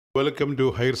Welcome to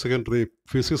higher secondary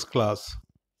physics class.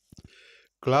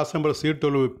 Class number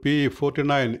C12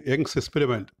 P49 Young's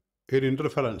experiment in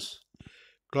interference.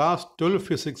 Class 12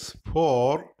 physics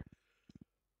for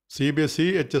CBSE,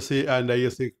 HSC and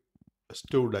ISC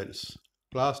students.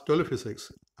 Class 12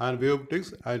 physics and wave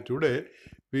optics, and today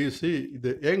we see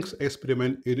the Young's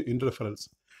experiment in interference.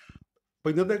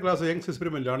 അപ്പോൾ ഇന്നത്തെ class Young's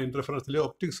experiment ആണ് ഇൻ്റർഫറൻസിലെ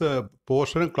optics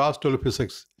portion class 12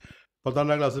 physics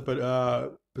 12ാം class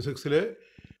ഫിസിക്സിലെ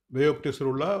wave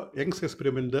ഒപ്റ്റിക്സിലുള്ള Young's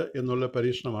experiment എന്നുള്ള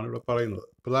പരീക്ഷണമാണ് ഇവിടെ പറയുന്നത്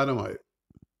പ്രധാനമായും.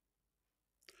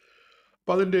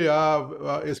 അപ്പോൾ അതിൻ്റെ ആ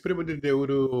എക്സ്പെരിമെൻറ്റിൻ്റെ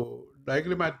ഒരു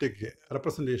ഡയഗ്രമാറ്റിക്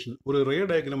റെപ്രസെൻറ്റേഷൻ ഒരു റേ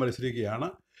ഡയഗ്രം വരച്ചിരിക്കുകയാണ്.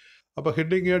 അപ്പോൾ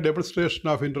heading demonstration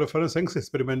of interference Young's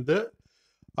experiment.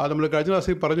 നമ്മൾ കഴിഞ്ഞ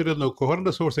ക്ലാസ്സിൽ പറഞ്ഞിരുന്നു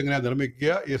കൊഹറന്റ് സോഴ്സ് എങ്ങനെയാണ്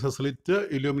നിർമ്മിക്കുക. Is A slit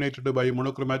illuminated by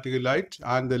monochromatic light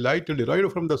and the light derived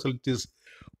from the slit is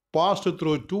passed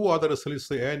through two other slits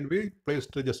A and B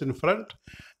placed just in front,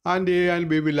 and A and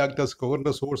B will act as coherent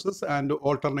sources and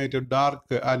alternative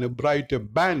dark and bright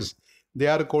bands. They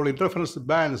are called interference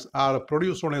bands, are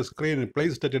produced on a screen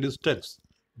placed at a distance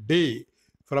D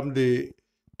from the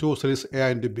two slits A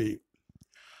and B.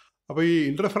 അപ്പോൾ ഈ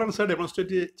interference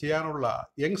demonstrate ചെയ്യാനുള്ള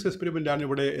Young's എക്സ്പെരിമെൻ്റാണ്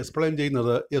ഇവിടെ explain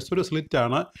ചെയ്യുന്നത്. ഒരു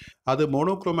സ്ലിറ്റാണ്, അത്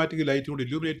monochromatic light കൊണ്ട്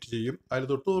illuminate ചെയ്യും. അതിന്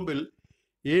തൊട്ടു മുമ്പിൽ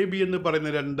AB എന്ന്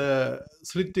പറയുന്ന രണ്ട്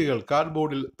സ്ലിറ്റുകൾ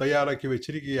കാർഡ്ബോർഡിൽ തയ്യാറാക്കി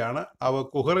വെച്ചിരിക്കുകയാണ്. അവ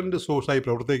കൊഹറൻറ്റ് സോഴ്സായി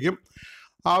പ്രവർത്തിക്കും.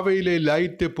 അവയിലെ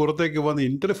ലൈറ്റ് പുറത്തേക്ക് വന്ന്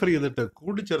ഇൻ്റർഫിയർ ചെയ്തിട്ട്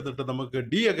കൂട്ടിച്ചേർത്തിട്ട് നമുക്ക്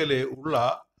D അകലെ ഉള്ള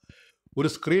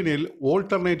ഒരു സ്ക്രീനിൽ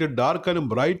alternative dark and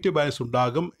bright bands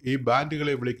ഉണ്ടാകും. ഈ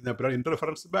ബാൻഡുകളെ വിളിക്കുന്ന പേരാണ്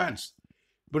ഇൻ്റർഫറൻസ് ബാൻഡ്സ്.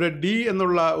 ഇവിടെ D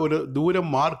എന്നുള്ള ഒരു ദൂരം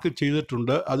മാർക്ക്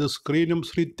ചെയ്തിട്ടുണ്ട്. അത് സ്ക്രീനും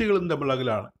സ്ലിറ്റുകളും തമ്മിലുള്ള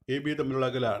അകലാണ്, AB തമ്മിലുള്ള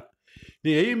അകലാണ്.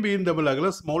 ഇനി Aയും Bയും തമ്മിലുള്ള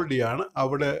അകലം സ്മോൾ d ആണ്.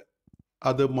 അവിടെ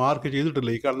അത് മാർക്ക് ചെയ്തിട്ടില്ല,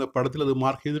 ഈ കാണുന്ന പടത്തിൽ അത്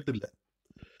മാർക്ക് ചെയ്തിട്ടില്ല.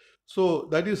 So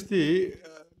that is the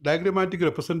diagrammatic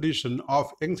representation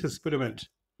of Young's experiment.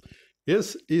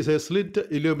 S is A slit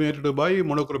illuminated by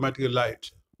monochromatic light.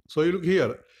 So you look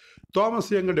here. Thomas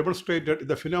Young demonstrated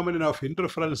the phenomenon of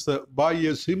interference by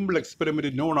a simple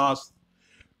experiment known as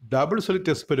double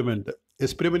slit experiment.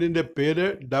 എക്സ്പെരിമെൻറ്റിൻ്റെ പേര്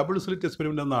double slit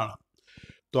experiment എന്നാണ്.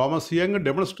 Thomas young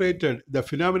demonstrated the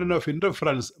phenomenon of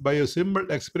interference by A simple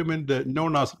experiment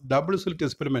known as double slit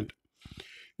experiment.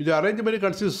 ഇത് arrangement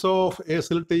consist of A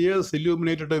slit S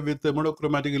illuminated with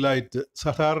monochromatic light.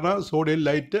 സാധാരണ sodium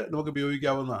light നമുക്ക്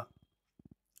ഉപയോഗിക്കാവുന്നതാണ്.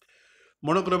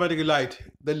 Monochromatic light.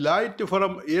 The light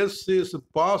from S is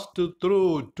passed through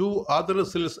two other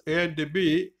cells A and B,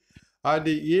 and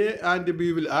A and B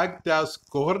will act as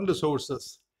coherent sources.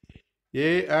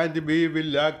 A and B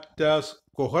will act as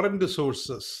coherent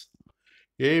sources.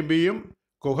 A ബിയും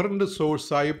coherent source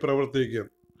ആയി പ്രവർത്തിക്കും.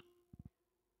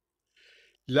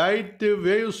 Light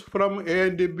waves from A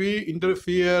and B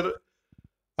interfere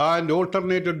and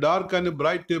alternative dark and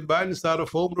bright bands are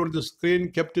formed on the screen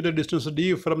kept at a distance D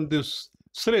from the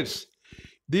slits.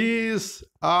 These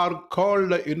are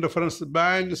called interference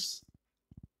bands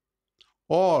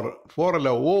or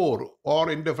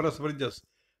interference fringes.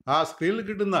 ആ സ്ക്രീനിൽ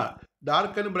കിട്ടുന്ന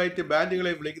dark and bright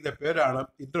ബാൻഡുകളെ വിളിക്കുന്ന പേരാണ്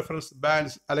interference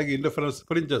bands അല്ലെങ്കിൽ interference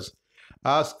fringes.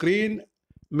 ആ screen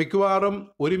മിക്കവാറും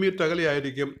 1 metre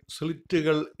അകലെയായിരിക്കും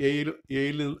സ്ലിറ്റുകൾ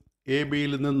A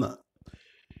ബിയിൽ നിന്ന്.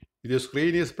 The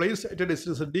screen is placed at a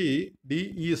distance D. D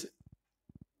is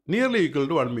nearly equal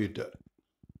to 1 meter.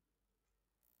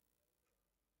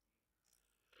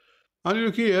 And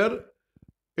look here,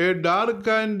 a dark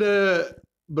and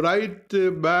bright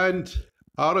band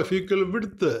are of equal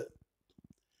width.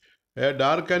 A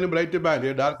dark and bright band,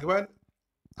 a dark band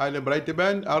and a bright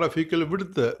band are of equal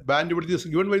width. Band width is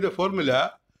given by the formula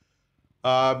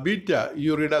beta.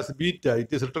 You read as beta.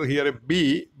 It is written here B.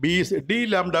 B is D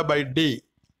lambda by D.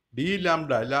 D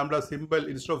lambda, lambda symbol,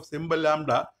 instead of symbol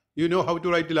lambda, you know how to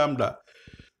write lambda.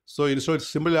 So instead of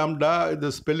symbol lambda, the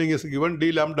spelling is given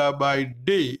D lambda by D,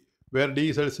 where D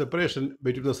is a separation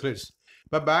between the slits.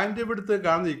 ഇപ്പോൾ band ഇവിടുത്തെ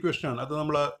കാണുന്ന ഇക്വേഷനാണ്. അത്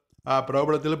നമ്മൾ ആ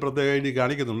പ്രോബ്ലത്തിൽ പ്രത്യേകമായിട്ട്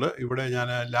കാണിക്കുന്നുണ്ട്. ഇവിടെ ഞാൻ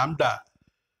ലാംഡ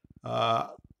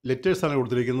ലെറ്റേഴ്സാണ്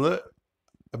കൊടുത്തിരിക്കുന്നത്.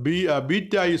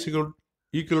 Beta is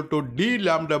equal to D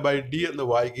lambda by D എന്ന്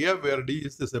വായിക്കുക, where D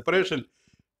is the separation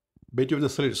between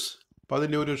the slits. അപ്പോൾ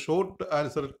അതിൻ്റെ ഒരു ഷോർട്ട്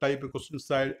ആൻസർ ടൈപ്പ്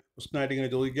ക്വസ്റ്റ്യനായിട്ട് ഇങ്ങനെ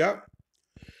ചോദിക്കാം.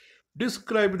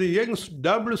 Describe the Young's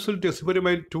double slit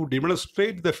experiment to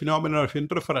demonstrate the phenomenon of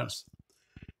interference.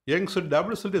 Young's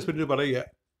double slit experiment പറയുക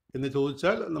എന്ന്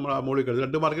ചോദിച്ചാൽ നമ്മൾ ആ മോളിൽ കഴിഞ്ഞു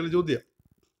 2 മാർക്കിൻ്റെ ചോദ്യം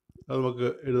അത് നമുക്ക്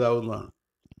എഴുതാവുന്നതാണ്.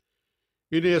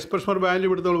 ഇനി എക്സ്പ്രഷൻ ഫോർ ബാൻഡ്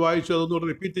വിഡ്ത്ത് നമ്മൾ വായിച്ചു, അതൊന്നുകൂടെ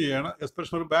റിപ്പീറ്റ് ചെയ്യുകയാണ്.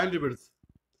 Expression for band width.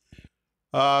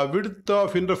 Width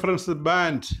of interference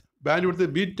band width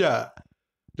beta.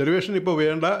 Derivation ഇപ്പോൾ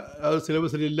വേണ്ട, അത്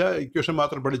സിലബസിലില്ല, ഇക്വേഷൻ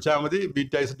മാത്രം പഠിച്ചാൽ മതി.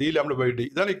 Beta is D lambda by D.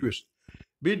 ഇതാണ് equation.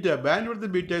 Beta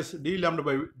bandwidth beta is D lambda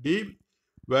by D,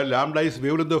 where lambda is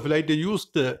wavelength of light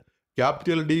used,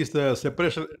 capital D is the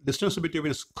separation distance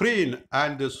between screen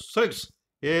and the slits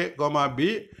A, comma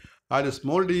B, and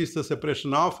small d is the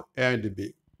separation of A and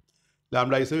B.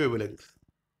 Lambda is a wavelength.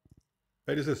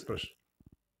 That is the expression.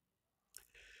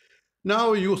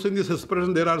 Now, using this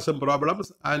expression, there are some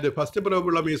problems, and the first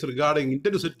problem is regarding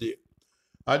intensity.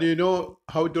 And you know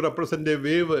how to represent a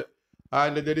wave,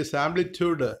 and there is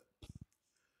amplitude.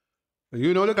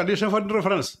 You know the condition for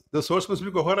interference. The source must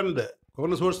be coherent.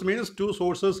 Coherent source means two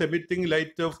sources emitting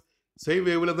light of same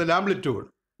wavelength and amplitude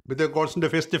with a constant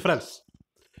phase difference.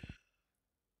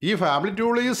 If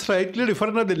amplitude is slightly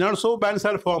different, then also bands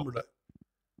are formed.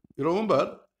 You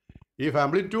remember, if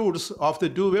amplitudes of the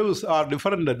two waves are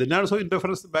different, then also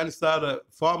interference bands are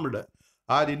formed.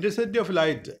 And intensity of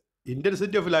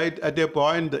light at a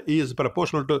point is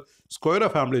proportional to square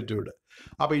of amplitude.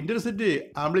 അപ്പോൾ intensity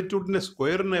ആംപ്ലിറ്റ്യൂഡിൻ്റെ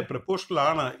സ്ക്വയറിന് proportional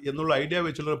ആണ് എന്നുള്ള idea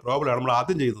വെച്ചുള്ള പ്രോബ്ലമാണ് നമ്മൾ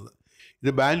ആദ്യം ചെയ്യുന്നത്.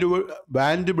 ഇത്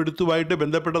ബാൻഡ് പിടുത്തുമായിട്ട്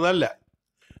ബന്ധപ്പെട്ടതല്ല.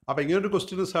 അപ്പോൾ ഇങ്ങനൊരു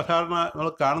ക്വസ്റ്റ്യൻ സാധാരണ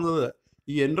നമ്മൾ കാണുന്നത്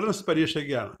ഈ എൻട്രൻസ്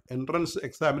പരീക്ഷയ്ക്കാണ്. എൻട്രൻസ്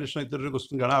എക്സാമിനേഷൻ ഇത്തരൊരു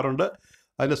ക്വസ്റ്റ്യൻ കാണാറുണ്ട്.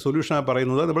 അതിൻ്റെ സൊല്യൂഷനാണ്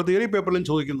പറയുന്നത്. നമ്മുടെ തിയറി പേപ്പറിലും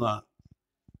ചോദിക്കുന്നതാണ്.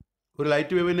 ഒരു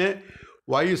light വേവിനെ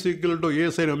y is equal to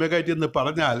a sin omega t എന്ന്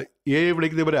പറഞ്ഞാൽ എ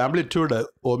വിളിക്കുന്ന ഒരു ആംപ്ലിറ്റ്യൂഡ്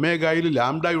ഒമേഗയിൽ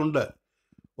ലാംഡയുണ്ട്.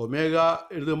 ഒമേഗ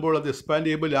എഴുതുമ്പോൾ അത് എക്സ്പാൻഡ്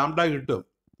ചെയ്യുമ്പോൾ ലാംഡ കിട്ടും.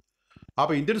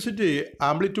 അപ്പോൾ ഇൻറ്റൻസിറ്റി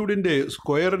ആംപ്ലിറ്റ്യൂഡിൻ്റെ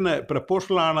സ്ക്വയറിന്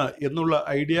പ്രൊപ്പോർഷണൽ ആണ് എന്നുള്ള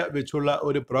ഐഡിയ വെച്ചുള്ള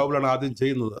ഒരു പ്രോബ്ലമാണ് ആദ്യം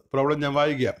ചെയ്യുന്നത്. പ്രോബ്ലം ഞാൻ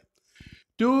വായിക്കാം.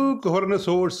 Two coherent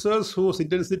sources whose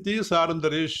intensities are in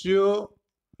the ratio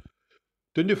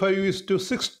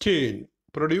 25:16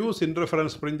 produce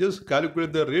interference fringes.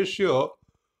 Calculate the ratio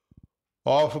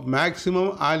of maximum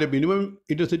and minimum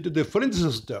intensity of the fringe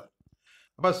system.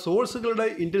 അപ്പോൾ സോഴ്സുകളുടെ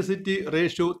ഇൻറ്റൻസിറ്റി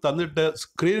റേഷ്യോ തന്നിട്ട്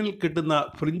സ്ക്രീനിൽ കിട്ടുന്ന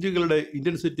ഫ്രിഞ്ചുകളുടെ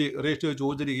ഇൻറ്റൻസിറ്റി റേഷ്യോ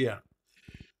ചോദിച്ചിരിക്കുകയാണ്.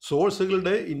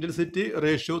 സോഴ്സുകളുടെ ഇൻറ്റൻസിറ്റി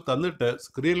റേഷ്യോ തന്നിട്ട്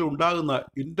സ്ക്രീനിൽ ഉണ്ടാകുന്ന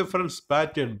interference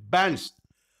pattern bands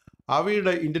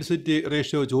അവയുടെ intensity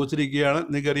ratio ചോദിച്ചിരിക്കുകയാണ്.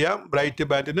 നിങ്ങൾക്കറിയാം bright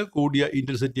ബാൻഡിന് കൂടിയ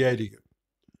ഇൻറ്റൻസിറ്റി ആയിരിക്കും.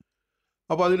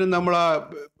 അപ്പോൾ അതിന് നമ്മൾ ആ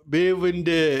വേവ്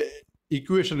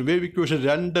ഇക്വേഷൻ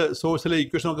രണ്ട് സോഴ്സിലെ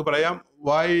ഇക്വേഷൻ നമുക്ക് പറയാം.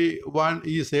 y1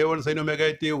 is a1 sin omega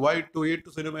t, y2 a2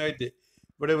 sin omega t.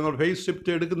 ഇവിടെ നമ്മൾ ഫേസ്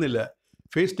ഷിഫ്റ്റ് എടുക്കുന്നില്ല,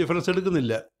 ഫേസ് ഡിഫറൻസ്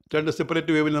എടുക്കുന്നില്ല. രണ്ട്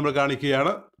സെപ്പറേറ്റ് വേവിൽ നമ്മൾ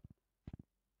കാണിക്കുകയാണ്.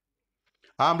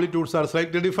 Amplitudes R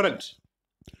slightly different.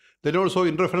 Then also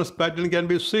interference pattern can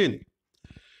be seen.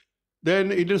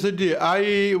 Then intensity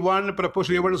I1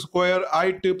 proportional A1 square,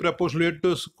 I2 proportional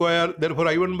A2 square. Therefore,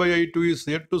 I1 by I2 is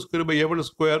A2 square by A1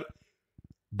 square.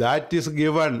 That is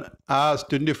given as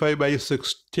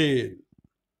 25/16.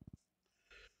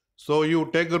 So you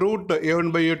take root A1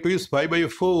 by A2 is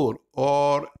 5/4,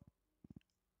 or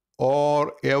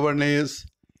A1 is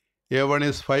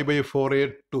 5/4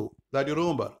 A2. That you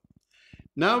remember.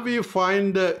 Now we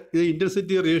find the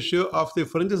intensity ratio of the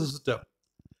fringe system.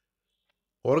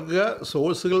 ഓർക്കുക,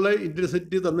 സോഴ്സുകളുടെ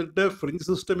intensity തന്നിട്ട് fringe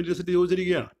system intensity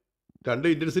ചോദിച്ചിരിക്കുകയാണ്. രണ്ട്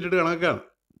ഇൻറ്റൻസിറ്റിയുടെ കണക്കാണ്.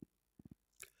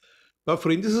 അപ്പോൾ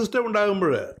fringe system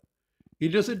ഉണ്ടാകുമ്പോൾ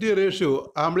intensity ratio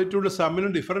amplitude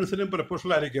സമ്മിനും ഡിഫറൻസിനും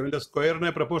proportional ആയിരിക്കും, അതിൻ്റെ സ്ക്വയറിന്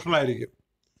proportional ആയിരിക്കും.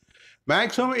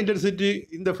 Maximum intensity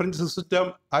in the fringe system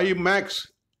I max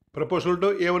proportional to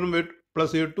A1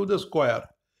 plus A2 the square.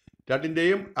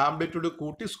 രണ്ടിൻ്റെയും ആംപ്ലിറ്റ്യൂഡ്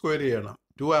കൂട്ടി സ്ക്വയർ ചെയ്യണം.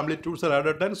 To amplitudes R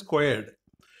added and squared.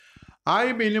 I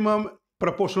minimum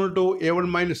proportional to A1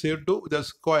 minus A2 the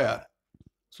square.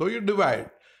 So you divide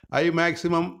I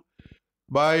maximum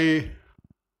by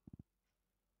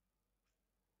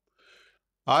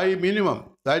I minimum,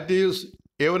 that is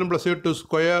A1 plus A2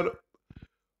 square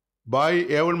by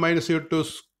A1 minus A2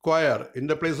 square. In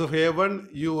the place of A1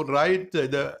 you write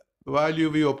the value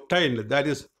we obtained, that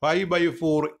is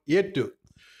 5/4 A2.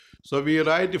 So we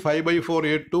write 5/4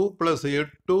 A2 plus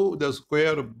A2 the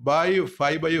square by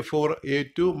 5/4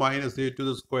 A2 minus A2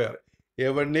 the square.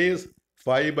 A1 is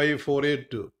 5/4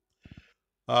 A2.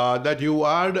 That you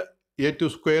add A2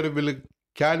 square will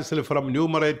cancel from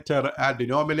numerator and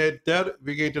denominator.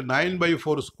 We get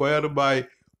 9/4 square by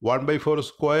 1/4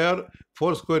 square.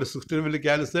 4 square 16 will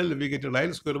cancel. We get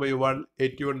 9 square by 1,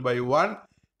 81/1.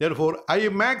 Therefore, I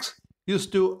max is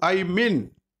to I min.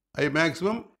 I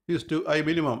maximum is to I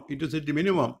minimum. Intensity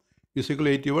minimum is equal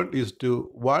to 81 is to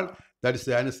 1. That is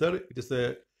the answer. It is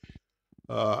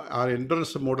our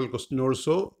entrance model question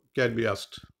also can be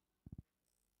asked.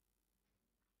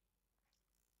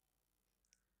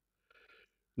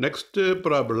 Next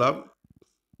problem.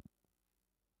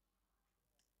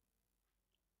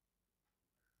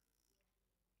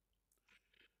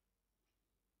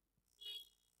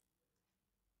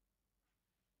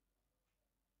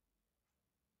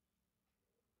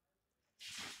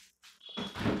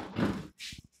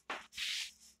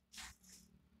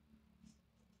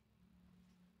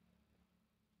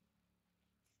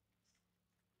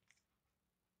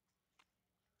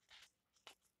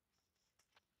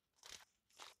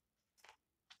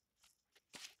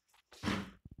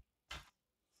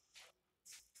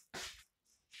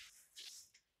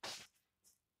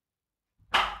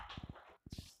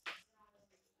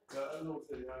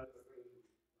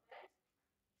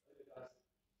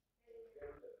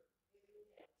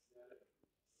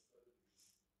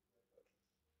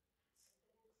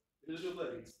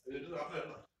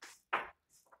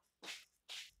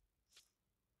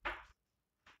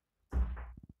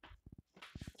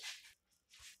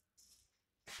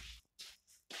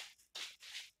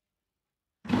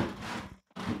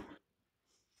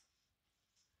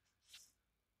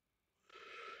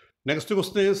 Next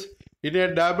question is, in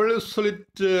a double slit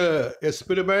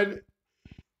experiment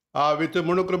with a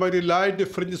monochromatic light,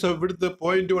 fringes of width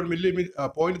 0.1 millimeter,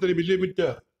 0.3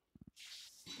 millimeter.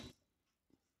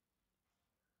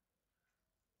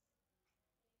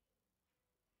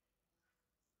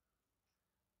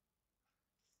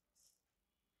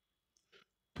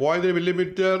 0.3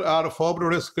 millimeter are formed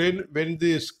on a screen when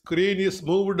the screen is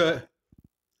moved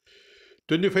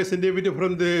 25 centimeter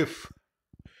from the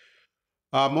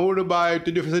moved by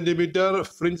 25 centimeter,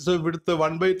 fringes of width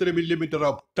 1/3 millimeter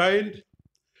obtained.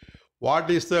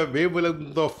 What is the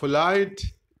wavelength of light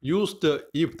used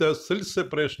if the slit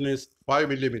separation is 5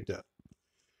 millimeter?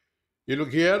 You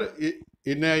look here,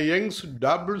 in a Young's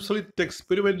double slit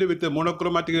experiment with a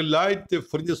monochromatic light, the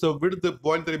fringes of width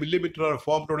 0.3 millimeter are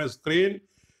formed on a screen.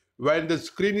 When the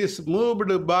screen is moved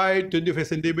by 25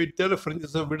 centimeter,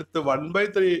 fringes of width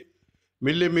 1/3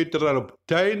 millimeter are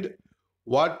obtained.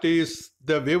 What is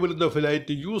the wavelength of light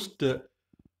used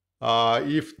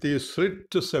if the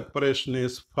slit separation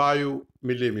is 5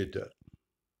 millimeter?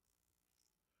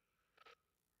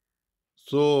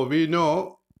 So we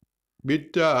know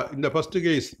beta, in the first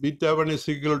case, beta 1 is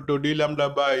equal to d lambda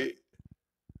by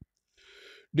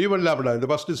d1 lambda. In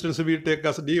the first instance, we take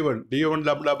as d1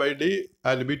 lambda by d,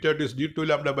 and beta 2 is d2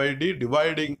 lambda by d,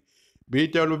 dividing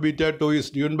beta 1 by beta 2 is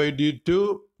d1 by d2.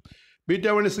 Beta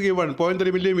 1 is given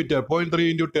 0.3 millimeter,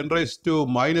 0.3 into 10 raised to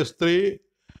minus 3,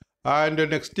 and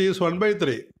next is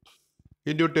 1/3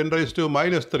 into 10 raised to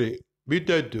minus 3,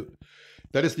 beta 2.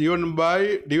 That is d1 by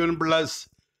d1 plus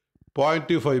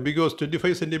 0.25, because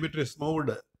 25 centimeter is moved.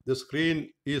 The screen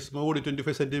is moved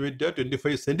 25 centimeter.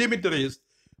 25 centimeter is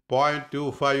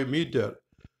 0.25 meter.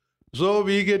 So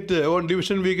we get, on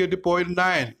division, we get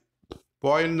 0.9.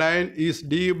 0.9 is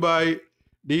d by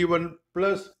d1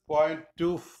 plus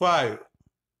 0.25.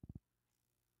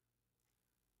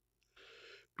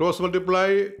 Cross multiply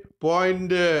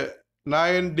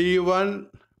 0.9 d1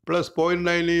 plus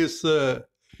 0.9 is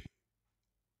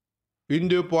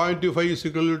into 0.25 is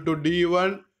equal to d1,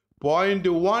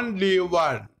 0.1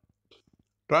 d1,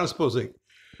 transposing.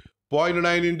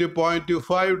 0.9 into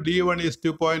 0.25, d1 is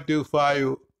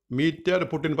 2.25 meter,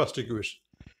 put in first equation.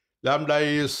 Lambda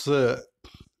is,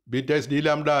 beta is d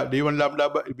lambda, d1 lambda,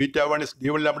 beta 1 is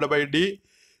d1 lambda by d.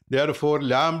 Therefore,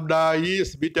 lambda is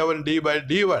beta 1 d by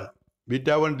d1,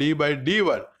 beta 1 d by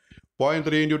d1.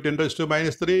 0.3 into 10 raised to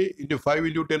minus 3 into 5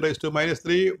 into 10 raised to minus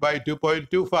 3 by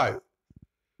 2.25.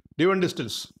 D1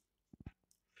 distance.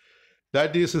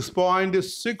 That is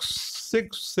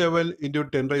 6.667 into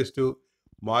 10 raised to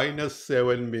minus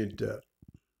 7 meter.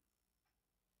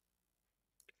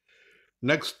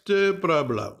 Next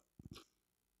problem.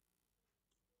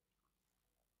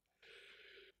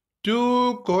 Two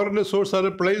coordinate sources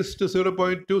are placed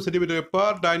 0.2 centimeter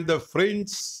apart, and the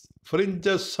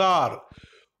fringes are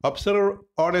observed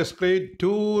on a screen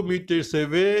 2 meters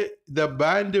away. The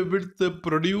bandwidth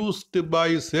produced by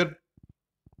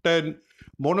certain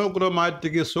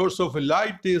monochromatic source of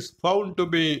light is found to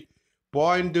be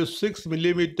 0.6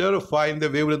 millimeter. Find the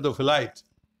wavelength of light.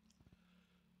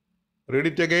 Read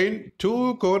it again. Two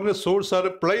coordinate sources are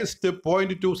placed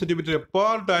 0.2 centimeter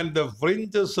apart, and the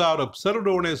fringes are observed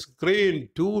on a screen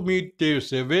 2 meters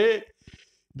away.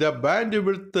 The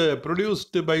bandwidth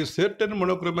produced by certain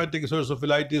monochromatic source of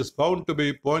light is found to be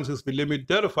 0.6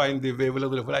 millimeter. Find the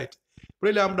wavelength of light.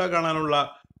 ഇവിടെ lambda കാണാനുള്ള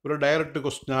ഒരു direct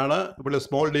question ആണ്. ഇവിടെ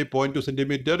small D 0.2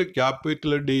 centimetre,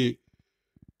 capital D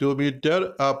 2 metre.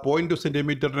 ആ 0.2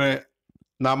 സെൻറ്റിമീറ്ററിനെ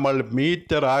നമ്മൾ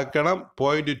metre ആക്കണം.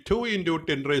 0.2 into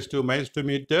 10 raised to minus 2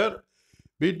 meter.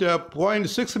 Beta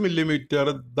 0.6 millimeter,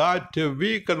 that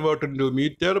we convert into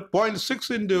meter. 0.6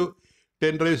 into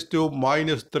 10 raised to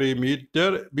minus 3 meter.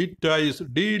 Beta is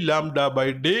d lambda by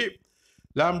d.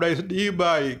 Lambda is d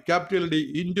by capital D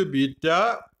into beta,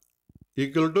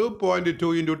 equal to 0.2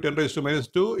 into 10 raised to minus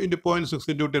 2 into 0.6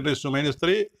 into 10 raised to minus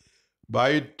 3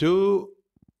 by 2.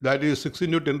 That is 6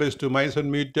 into 10 raised to minus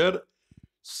 1 meter.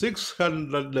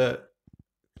 600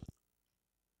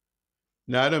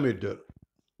 nanometer.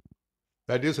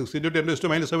 That is 6 into 10 raised to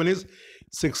minus 7 is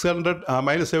 600,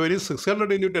 minus 7 is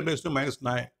 600 into 10 raised to minus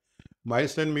 9.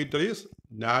 Minus 10 meter is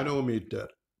nanometer.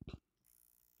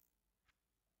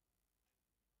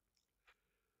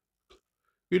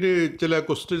 ഇനി ചില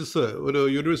questions ഒരു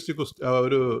university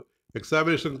ഒരു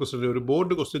examination question, ഒരു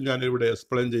board question ഞാനിവിടെ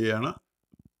explain ചെയ്യുകയാണ്.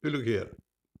 Look here.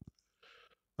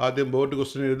 ആദ്യം board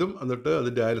question എഴുതും, എന്നിട്ട്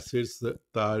അതിൻ്റെ ആൻസേഴ്സ്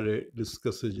താഴെ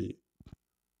ഡിസ്കസ് ചെയ്യും.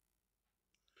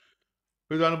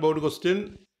 ഇതാണ് board question.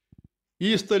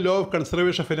 Is the law of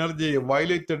conservation of energy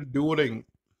violated during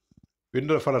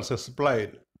interference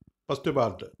explained. First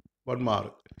part, 1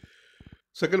 mark.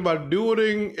 Second part,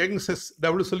 during Young's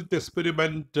double slit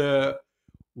experiment,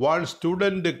 one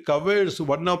student covers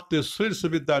one of the slits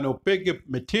with an opaque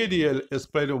material.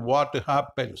 Explain what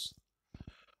happens.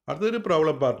 Another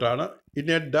problem part, in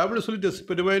a double slit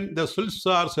experiment, the slits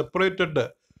are separated.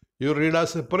 You read as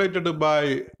separated by,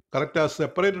 correct as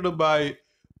separated by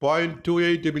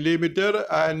 0.28 millimeter,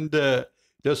 and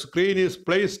the screen is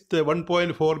placed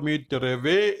 1.4 meter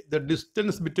away. The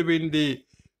distance between the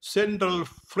central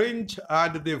fringe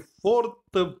and the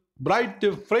fourth bright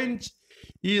fringe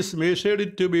is measured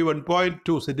to be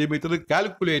 1.2 centimeter.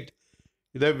 Calculate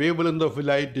the wavelength of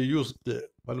light used.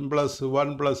 1 plus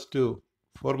 1 plus 2,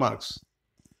 4 marks.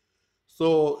 So,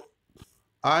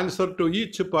 answer to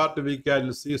each part we can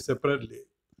see separately.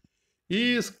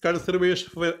 Is conservation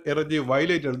of energy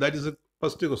violated? That is the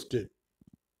first question.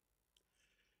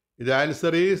 The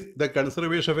answer is the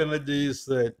conservation of energy is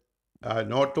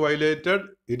not violated.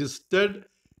 Instead,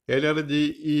 energy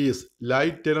is,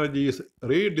 light energy is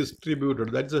redistributed.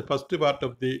 That's the first part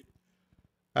of the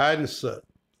answer.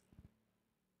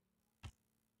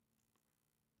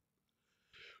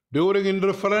 During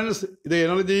interference, the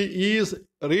energy is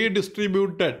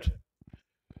redistributed.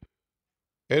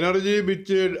 Energy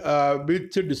which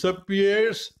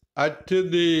disappears at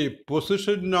the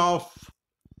position of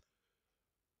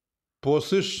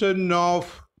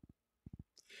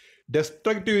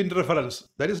destructive interference,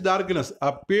 that is darkness,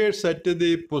 appears at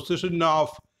the position of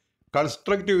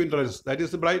constructive interference, that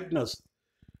is brightness.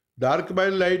 Dark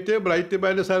band light, bright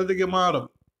band സ്ഥാനത്തേക്ക് മാറും.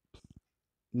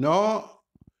 No,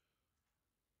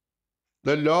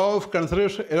 the law of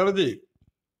conservation energy.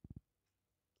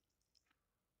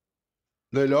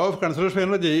 The law of conservation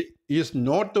energy is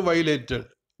not violated.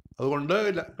 അതുകൊണ്ട്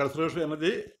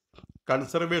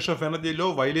conservation of energy law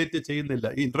violate ചെയ്യുന്നില്ല.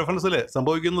 ഈ ഇൻ്റർഫറൻസിൽ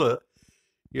സംഭവിക്കുന്നത്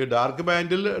ഈ dark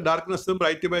ബാൻഡിൽ ഡാർക്ക്നെസ്സും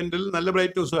bright ബാൻഡിൽ നല്ല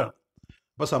ബ്രൈറ്റ്നെസ്സുമാണ്.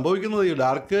 അപ്പോൾ സംഭവിക്കുന്നത് ഈ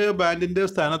ഡാർക്ക് ബാൻഡിൻ്റെ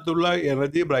സ്ഥാനത്തുള്ള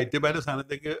എനർജി ബ്രൈറ്റ് ബാൻഡ്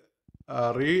സ്ഥാനത്തേക്ക്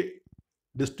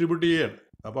റീഡിസ്ട്രിബ്യൂട്ട് ചെയ്യുകയാണ്.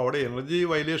 അപ്പോൾ അവിടെ എനർജി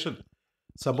വയലേഷൻ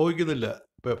സംഭവിക്കുന്നില്ല.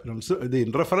 ഇത്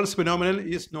interference phenomenal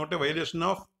is not A violation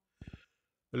of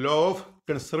law of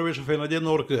conservation of energy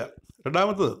എന്ന് ഓർക്കുക.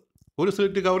 രണ്ടാമത്തത്, ഒരു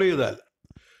സ്ലിറ്റ് കവർ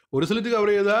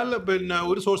ചെയ്താൽ പിന്നെ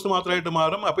ഒരു സോഴ്സ് മാത്രമായിട്ട്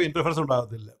മാറും. അപ്പോൾ ഇൻ്റർഫറൻസ്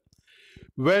ഉണ്ടാകത്തില്ല.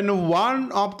 When one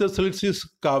of the slits is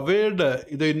covered,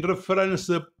 the interference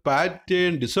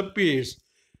pattern disappears.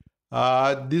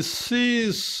 This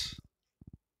is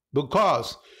because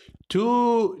two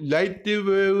light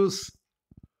waves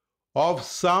of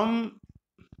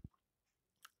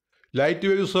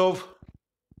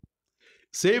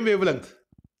same wavelength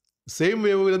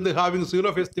having zero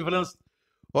phase difference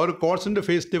or constant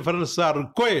phase difference are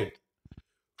required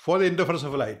for the interference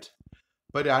of light.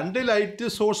 അപ്പോൾ 2 light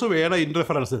source വേണം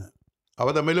ഇൻ്റർഫറൻസിന്. അവ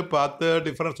തമ്മിൽ path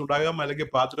difference ഉണ്ടാകാം, അല്ലെങ്കിൽ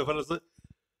path difference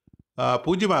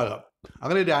 0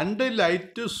 അങ്ങനെ 2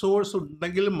 light source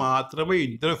ഉണ്ടെങ്കിൽ മാത്രമേ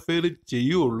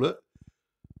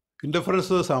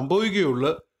interference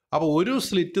സംഭവിക്കുകയുള്ളൂ. അപ്പോൾ ഒരു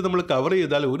സ്ലിറ്റ് നമ്മൾ കവർ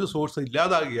ചെയ്താൽ ഒരു സോഴ്സ്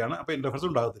ഇല്ലാതാകുകയാണ്. അപ്പോൾ ഇൻ്റർഫറൻസ്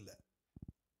ഉണ്ടാകത്തില്ല.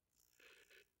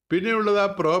 പിന്നെയുള്ളത് ആ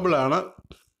പ്രോബ്ലമാണ്.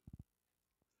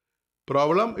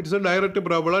 It's A direct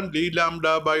problem. d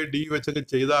lambda by d വെച്ചൊക്കെ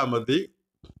ചെയ്താൽ മതി.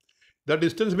 The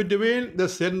distance between the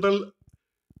central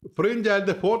fringe and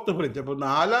the fourth fringe. അപ്പോൾ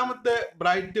 4ാമത്തെ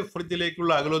ബ്രൈറ്റ്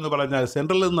ഫ്രിഞ്ചിലേക്കുള്ള അകലം എന്ന് പറഞ്ഞാൽ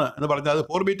സെൻട്രൽ എന്ന് പറഞ്ഞാൽ അത്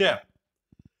 4 ബീറ്റയാണ്.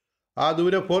 ആ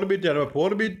ദൂരം 4 ബീറ്റയാണ്. അപ്പോൾ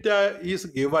 4 beta is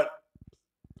given.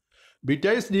 Beta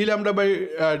is d lambda by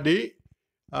d.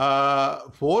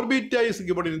 4 beta is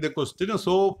given in the question.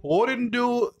 So 4 into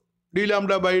d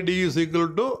lambda by d is equal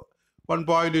to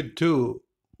 1.2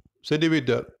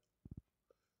 centimeter.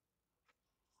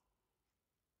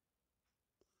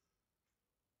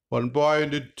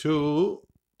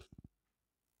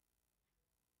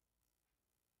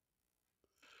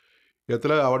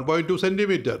 എത്ര? 1.2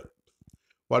 centimeter.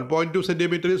 1.2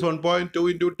 centimeter is 1.2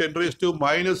 into 10 raised to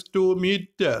minus 2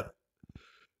 meter.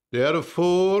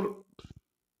 Therefore,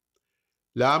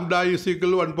 lambda is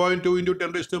equal to 1.2 into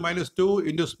 10 raised to minus 2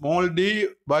 into small d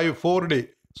by 4d.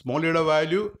 Small d യുടെ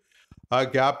value,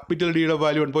 capital ഡിയുടെ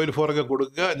value 1.4 ഒക്കെ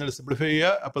കൊടുക്കുക, എന്നിട്ട് simplify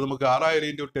ചെയ്യുക. അപ്പോൾ നമുക്ക് 6000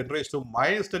 into 10 raised to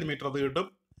minus 10 meter എന്ന് കിട്ടും.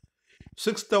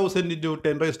 6000 into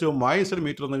 10 raised to minus 10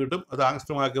 meter എന്ന് കിട്ടും. അത്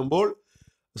ആങ്സ്ട്രോം ആക്കുമ്പോൾ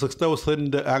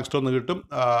 6000 ആങ്സ്ട്രോം എന്ന് കിട്ടും.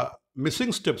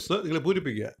 മിസ്സിംഗ് സ്റ്റെപ്സ് നിങ്ങൾ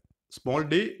പൂരിപ്പിക്കുക. Small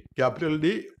D, capital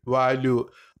D value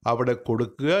അവിടെ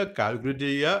കൊടുക്കുക, കാൽക്കുലേറ്റ്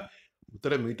ചെയ്യുക.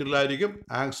 ഉത്തരം മീറ്ററിലായിരിക്കും.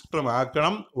 ആങ്സ്ട്രം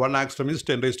ആക്കണം. 1 ആങ്സ്ട്രം ഈസ്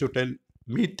 10⁻10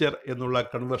 മീറ്റർ എന്നുള്ള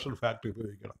കൺവേർഷൻ ഫാക്ടർ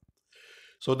ഉപയോഗിക്കണം.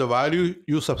 So the value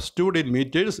you substitute in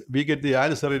meters, we get the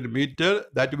answer in meter.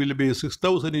 That will be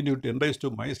 6000 into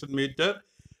 10⁻10 meter.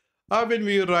 When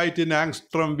we write in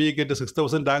angstrom, we get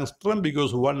 6000 angstrom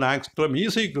because 1 angstrom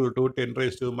is equal to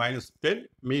 10⁻10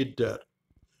 meter.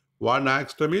 1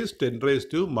 angstrom is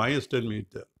 10⁻10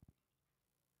 meter.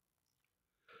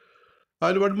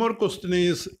 And one more question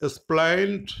is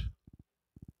explained.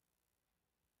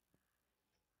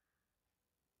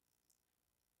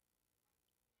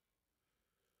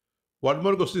 One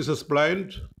more question is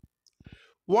explained.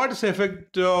 What is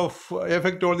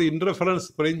effect on the interference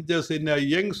fringes in a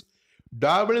Young's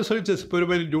double slit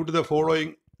experiment due to the following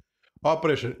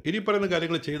operation? ഇനി പറയുന്ന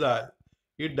കാര്യങ്ങൾ ചെയ്താൽ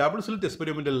ഈ double slit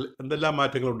എക്സ്പെരിമെൻറ്റിൽ എന്തെല്ലാം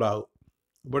മാറ്റങ്ങൾ ഉണ്ടാകും?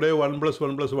 ഇവിടെ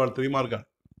 1+1+1 3 മാർക്കാണ്.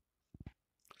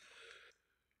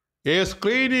 A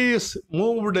screen is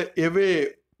moved away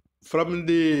from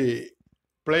the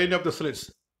plane of the slits.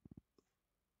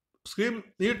 Screen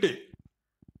നീട്ടി,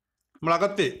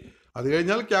 നമ്മളകത്തി. അത്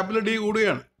കഴിഞ്ഞാൽ ക്യാപിറ്റൽ ഡി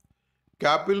കൂടുകയാണ്.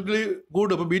 ക്യാപിറ്റൽ ഡി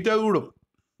കൂടും, അപ്പോൾ ബീറ്റ കൂടും.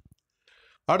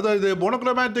 അടുത്തത്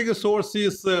monochromatic source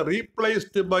is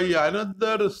replaced by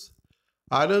another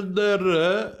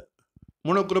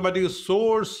monochromatic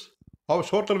source of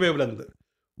shorter wave length.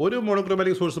 ഒരു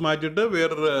മോണോക്രോമാറ്റിക് സോഴ്സ് മാറ്റിയിട്ട്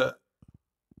വേറൊരു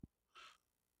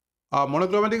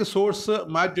മോണോക്രോമാറ്റിക് സോഴ്സ്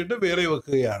മാറ്റിയിട്ട് വേറെ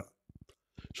വെക്കുകയാണ്.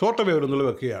 ഷോർട്ടർ വേവ് എന്നുള്ള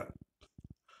വെക്കുകയാണ്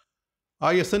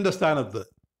എസിൻ്റെ സ്ഥാനത്ത്.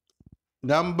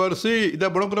 Number C, the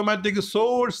monochromatic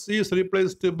source is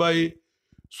replaced by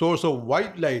source of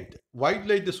white light. White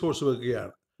light source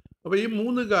വെക്കുകയാണ്. അപ്പോൾ ഈ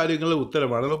 3 കാര്യങ്ങൾ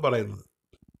ഉത്തരമാണ് നമ്മൾ പറയുന്നത്.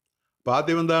 അപ്പോൾ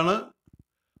ആദ്യം എന്താണ്?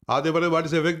 ആദ്യം പറയുന്നത് what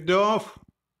is effect of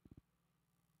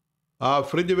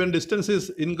fringe when distance is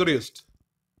increased.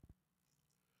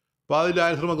 അപ്പോൾ അതിൻ്റെ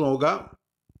ആൻസർ നമുക്ക് നോക്കാം.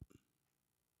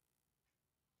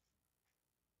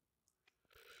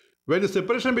 When the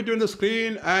separation between the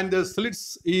screen and the slits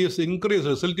is increased,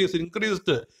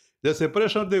 the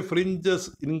separation of the fringes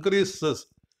increases.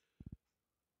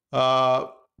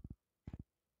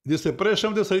 The separation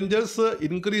of the fringes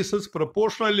increases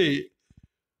proportionally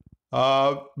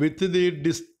with the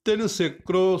distance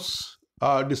across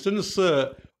distance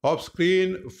of screen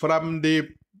from the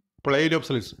plane of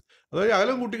slits. അതായത്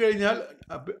അകലം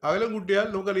കൂട്ടിയാൽ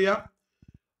നമുക്കറിയാം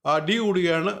D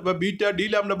കൂടുകയാണ്. അപ്പോൾ beta D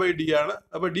lambda by D ആണ്.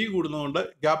 അപ്പോൾ D കൂടുന്നതുകൊണ്ട്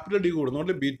capital D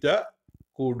കൂടുന്നതുകൊണ്ട് beta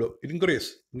കൂടും. Increase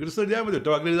എഴുതാൻ മതി, ഒറ്റ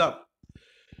വാക്കിൽ എഴുതാം.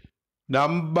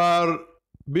 Number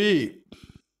B,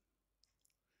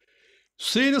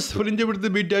 since fringe width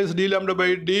beta is d lambda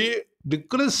by d,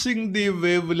 decreasing the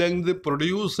wavelength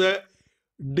produce a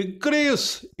decrease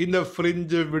in the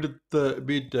fringe width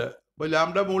beta. അപ്പോൾ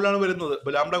lambda മുകളിലാണ് വരുന്നത്.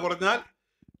 അപ്പോൾ ലാംഡ കുറഞ്ഞാൽ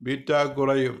ബീറ്റ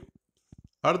കുറയും.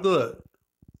 അടുത്തത്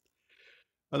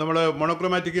നമ്മൾ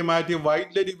മോണോക്രോമാറ്റിക് മാറ്റി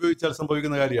വൈറ്റ് ലൈറ്റ് ഉപയോഗിച്ചാൽ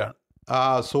സംഭവിക്കുന്ന കാര്യമാണ്.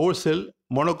 സോഴ്സിൽ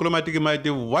മോണോക്രോമാറ്റിക് മാറ്റി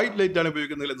വൈറ്റ് ലൈറ്റാണ്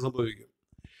ഉപയോഗിക്കുന്നതിൽ എന്ത് സംഭവിക്കും?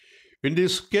 In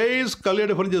this case,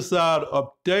 colored fringes are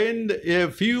obtained. A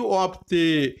few of the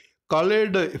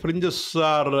colored fringes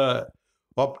are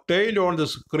obtained on the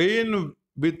screen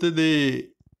with the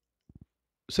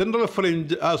central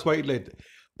fringe as white light.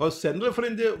 അപ്പോൾ സെൻട്രൽ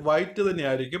ഫ്രിഞ്ച് വൈറ്റ്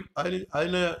തന്നെയായിരിക്കും.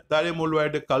 അതിന് താഴെ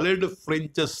മുകളിലായിട്ട് കളേർഡ്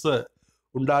ഫ്രിഞ്ചസ്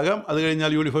ഉണ്ടാകാം. അത്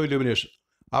കഴിഞ്ഞാൽ uniform illumination.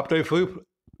 After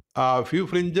a few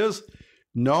fringes,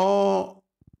 no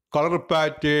color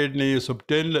pattern is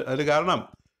obtained. അതിന് കാരണം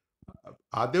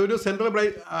ആദ്യം ഒരു സെൻട്രൽ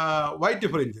വൈറ്റ്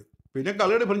ഫ്രിഞ്ച്, പിന്നെ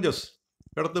കളേർഡ് ഫ്രിഞ്ചസ്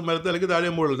ഇടത്തും വലത്ത് അല്ലെങ്കിൽ താഴെ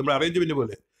മുകളിൽ നമ്മുടെ അറേഞ്ച്മെൻറ്റ്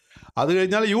പോലെ. അത്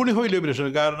കഴിഞ്ഞാൽ യൂണിഫോം ഇലുമിനേഷൻ.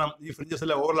 കാരണം ഈ ഫ്രിഞ്ചസ്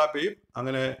എല്ലാം ഓവർലാപ്പ് ചെയ്യും.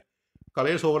 അങ്ങനെ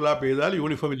കളേഴ്സ് ഓവർലാപ്പ് ചെയ്താൽ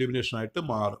യൂണിഫോം ഇലുമിനേഷൻ ആയിട്ട്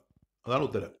മാറും. അതാണ്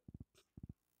ഉത്തരം.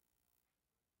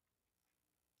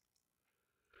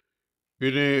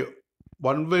 ഇനി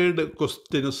വൺ വേർഡ്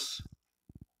ക്വസ്റ്റ്യൻസ്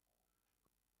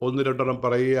 1-2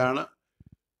 പറയുകയാണ്.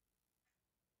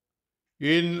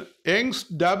 In Young's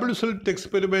double slit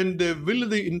experiment, will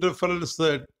the interference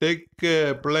take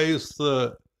place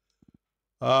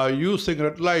using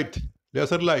red light,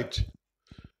 laser light?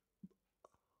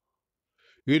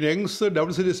 In Young's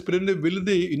double slit experiment, will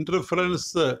the interference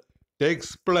take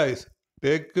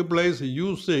place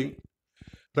using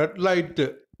red light,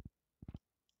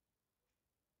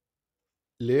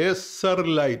 laser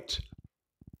light?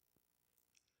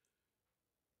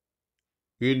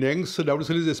 In Young's double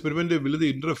slit experiment, will the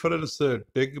interference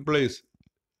take place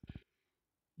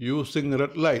using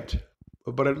red light?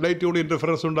 അപ്പോൾ red light കൂടി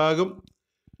interference ഉണ്ടാകും.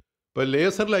 ഇപ്പോൾ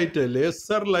laser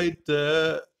light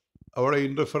അവിടെ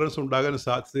interference ഉണ്ടാകാൻ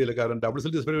സാധ്യതയില്ല. കാരണം double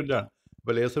slit experiment ആണ്.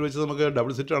 അപ്പോൾ ലേസർ വെച്ച് നമുക്ക്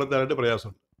ഡബിൾ സ്ലിറ്റ് നടത്താനായിട്ട്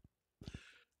പ്രയാസമുണ്ട്.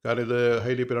 കാരണം ഇത്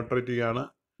ഹൈലി പെനട്രേറ്റിംഗ് ആണ്.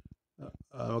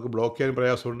 നമുക്ക് ബ്ലോക്ക് ചെയ്യാൻ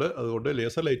പ്രയാസമുണ്ട്. അതുകൊണ്ട്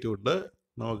ലേസർ ലൈറ്റ് കൊണ്ട്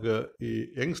നമുക്ക് ഈ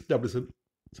യങ്സ് ഡബിൾ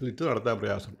സ്ലിറ്റ് നടത്താൻ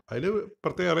പ്രയാസമുണ്ട്. അതിന്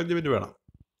പ്രത്യേക അറേഞ്ച്മെൻറ്റ് വേണം.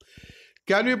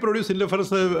 Can we produce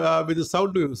interference with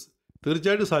sound waves?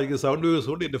 തീർച്ചയായിട്ടും സാധിക്കും. സൗണ്ട് വേവ്സ്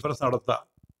കൊണ്ട് ഇൻ്റർഫറൻസ് നടത്താം.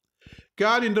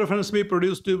 Can interference B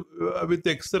produced with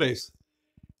X-rays?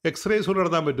 X-rays കൊണ്ട്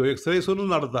നടത്താൻ പറ്റുമോ? എക്സ്റേസ്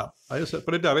കൊണ്ടും നടത്താം. അതിന്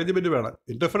സെപ്പറേറ്റ് അറേഞ്ച്മെൻറ്റ് വേണം.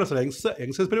 ഇൻ്റർഫറൻസ് യങ്സ്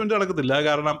എക്സ്പെരിമെൻറ്റ് നടക്കത്തില്ല,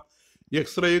 കാരണം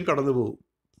എക്സ്റേയും കടന്നു പോകും.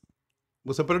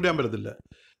 നമുക്ക് സെപ്പറേറ്റ് ചെയ്യാൻ പറ്റത്തില്ല.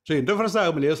 പക്ഷേ ഇൻ്റർഫറൻസ്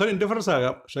ആകും, ലേസർ ഇൻ്റർഫറൻസ്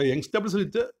ആകാം. പക്ഷേ യങ്സ് ഡബിൾ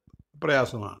സ്ലിറ്റ്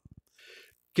പ്രയാസമാണ്.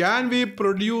 Can we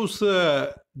produce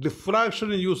diffraction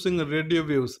using radio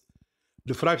waves?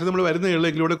 Diffraction നമ്മൾ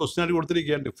വരുന്നതിലേക്ക് ഇവിടെ ക്വസ്റ്റ്യൻ ആയിട്ട്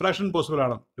കൊടുത്തിരിക്കുകയാണ്. ഡിഫ്രാക്ഷൻ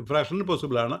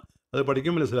പോസിബിൾ ആണ്. അത്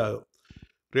പഠിക്കാൻ മനസ്സിലാകും.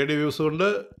 റേഡിയോ വേവ്സ് കൊണ്ട്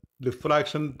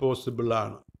ഡിഫ്രാക്ഷൻ പോസിബിൾ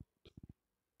ആണ്.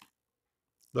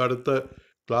 ഇത് അടുത്ത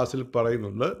ക്ലാസ്സിൽ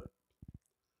പറയുന്നുണ്ട്.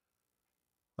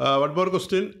 One more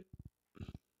question.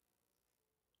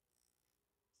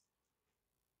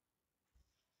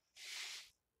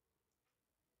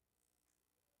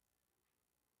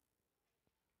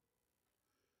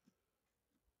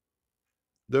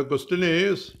 The question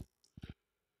is,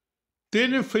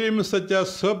 thin films such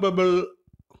as soap bubble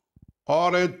or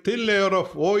a thin layer of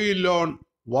oil on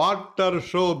water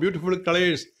show beautiful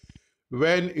colors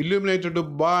when illuminated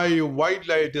by white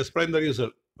light. Explain the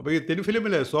result. അപ്പോൾ ഈ thin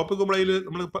ഫിലിമിൽ soap കുമ്പളയിൽ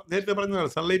നമ്മൾ നേരത്തെ പറഞ്ഞതാണ്,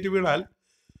 sunlight വീണാൽ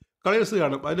colours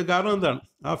കാണും. അതിന് കാരണം എന്താണ്?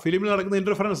 ആ ഫിലിമിൽ നടക്കുന്ന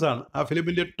ഇൻ്റർഫറൻസ് ആണ്. ആ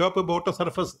ഫിലിമിൻ്റെ ടോപ്പ് ബോട്ടം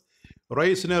സർഫസ്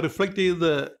റേസിനെ റിഫ്ലക്റ്റ്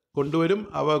ചെയ്ത് കൊണ്ടുവരും.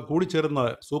 അവ കൂടിച്ചേർന്ന്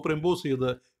സൂപ്പർ ഇമ്പോസ്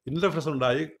ചെയ്ത് ഇൻ്റർഫറൻസ്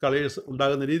ഉണ്ടായി കളേഴ്സ്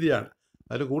ഉണ്ടാകുന്ന രീതിയാണ്.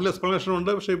 അതിന് കൂടുതൽ എക്സ്പ്ലനേഷൻ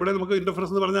ഉണ്ട്. പക്ഷേ ഇവിടെ നമുക്ക്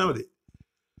ഇൻ്റർഫറൻസ് എന്ന് പറഞ്ഞാൽ മതി.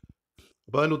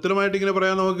 അപ്പോൾ അതിന് ഉത്തരമായിട്ട് ഇങ്ങനെ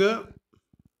പറയാം നമുക്ക്.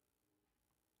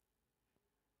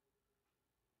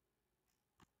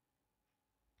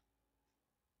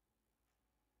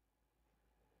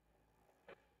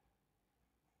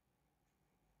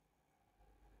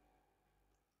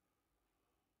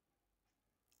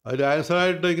 അതിൻ്റെ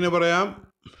ആൻസറായിട്ട് ഇങ്ങനെ പറയാം.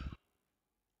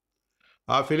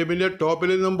 ആ ഫിലിമിൻ്റെ ടോപ്പിൽ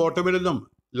നിന്നും ബോട്ടമിൽ നിന്നും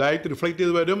ലൈറ്റ് റിഫ്ലക്റ്റ്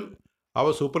ചെയ്ത് വരും.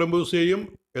 അവ സൂപ്പർ ഇമ്പോസ് ചെയ്യും.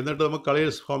 എന്നിട്ട് നമുക്ക്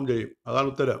കളേഴ്സ് ഫോം ചെയ്യും. അതാണ്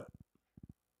ഉത്തരം.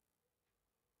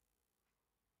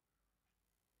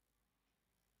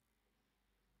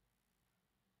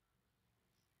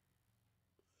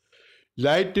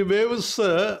 Light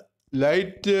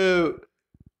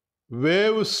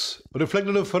waves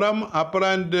reflected from upper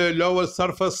and lower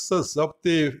surfaces of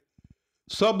the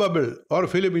soap bubble or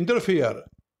film interfere.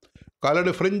 Colored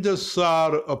fringes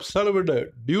are observed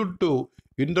due to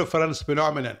interference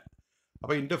phenomenon.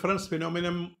 അപ്പോൾ ഇൻ്റർഫറൻസ്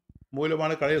ഫിനോമിനം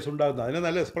മൂലമാണ് കളേഴ്സ് ഉണ്ടാകുന്നത്. അതിന്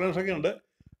നല്ല എക്സ്പ്ലനേഷൻ ഒക്കെ ഉണ്ട്.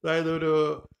 അതായത് ഒരു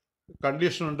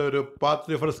കണ്ടീഷനുണ്ട്, ഒരു പാത്ത്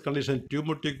ഡിഫറൻസ് കണ്ടീഷൻ,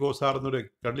 ട്യൂമുട്ടിക്കോസാർ എന്നൊരു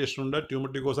കണ്ടീഷനുണ്ട്.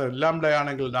 ട്യൂമുട്ടിക്കോസാർ ലാംഡ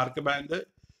ആണെങ്കിൽ ഡാർക്ക് ബാൻഡ്,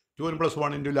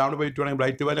 2n+1 × λ/2 ആണെങ്കിൽ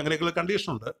ബ്രൈറ്റ് ബാൻഡ്, അങ്ങനെയൊക്കെയുള്ള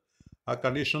കണ്ടീഷനുണ്ട്. ആ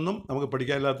കണ്ടീഷനൊന്നും നമുക്ക്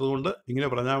പഠിക്കാനില്ലാത്തതുകൊണ്ട് ഇങ്ങനെ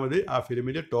പറഞ്ഞാൽ മതി. ആ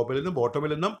ഫിലിമിൻ്റെ ടോപ്പിൽ നിന്നും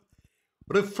ബോട്ടമിൽ നിന്നും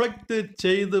റിഫ്ലക്റ്റ്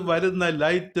ചെയ്ത് വരുന്ന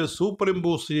ലൈറ്റ് സൂപ്പർ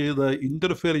ഇമ്പോസ് ചെയ്ത്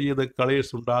ഇൻ്റർഫിയർ ചെയ്ത്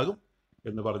കളേഴ്സ് ഉണ്ടാകും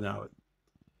എന്ന് പറഞ്ഞാൽ മതി.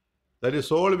 That is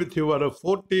all with your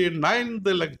 49th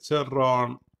lecture on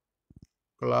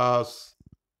class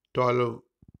 12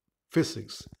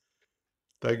 physics.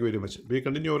 Thank you very much. We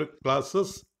continue our classes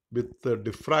with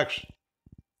diffraction.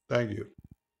 Thank you.